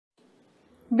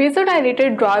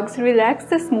Vasodilator drugs relax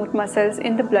the smooth muscles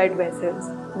in the blood vessels,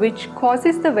 which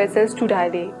causes the vessels to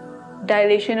dilate.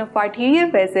 Dilation of arterial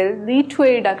vessels leads to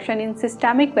a reduction in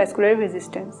systemic vascular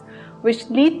resistance, which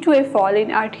leads to a fall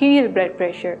in arterial blood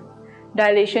pressure.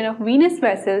 Dilation of venous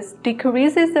vessels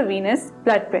decreases the venous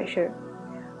blood pressure.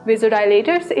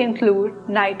 Vasodilators include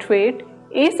nitrate,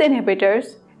 ACE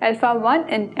inhibitors, alpha-1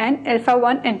 and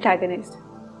alpha-1 antagonists,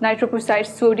 Nitroprusside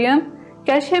sodium,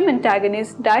 calcium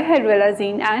antagonist,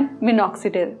 Dihydralazine and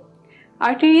Minoxidil.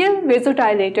 Arterial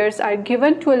vasodilators are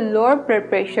given to lower blood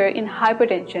pressure in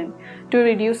hypertension, to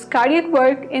reduce cardiac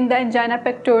work in the angina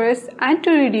pectoris, and to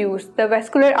reduce the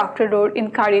vascular afterload in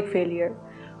cardiac failure.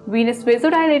 Venous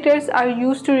vasodilators are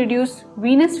used to reduce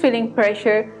venous filling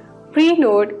pressure,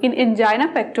 preload in angina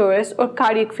pectoris or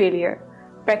cardiac failure.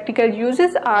 Practical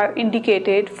uses are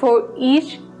indicated for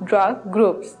each drug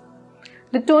groups.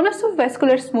 The tonus of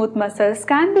vascular smooth muscles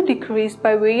can be decreased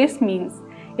by various means.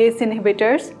 ACE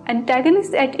inhibitors,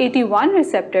 antagonists at AT1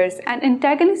 receptors and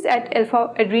antagonists at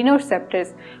alpha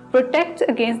adrenoreceptors protect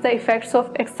against the effects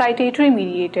of excitatory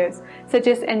mediators such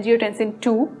as angiotensin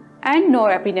II and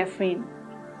norepinephrine.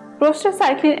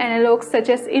 Prostacyclin analogues such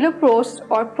as iloprost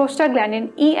or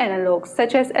prostaglandin E analogues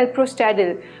such as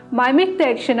alprostadil mimic the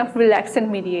action of relaxant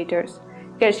mediators.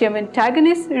 Calcium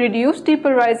antagonists reduce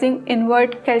depolarizing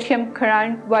inward calcium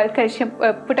current, while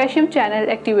potassium channel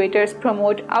activators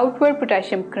promote outward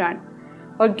potassium current.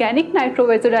 Organic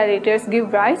nitrovasodilators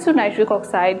give rise to nitric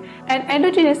oxide, an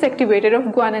endogenous activator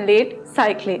of guanylate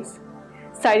cyclase.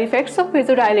 Side effects of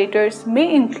vasodilators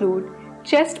may include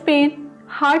chest pain,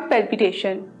 heart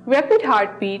palpitation, rapid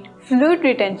heartbeat, fluid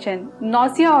retention,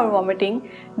 nausea or vomiting,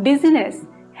 dizziness,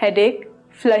 headache,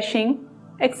 flushing,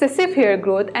 excessive hair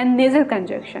growth, and nasal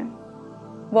congestion.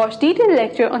 Watch detailed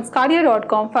lecture on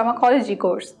sqadia.com pharmacology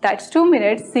course. That's 2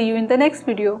 minutes. See you in the next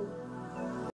video.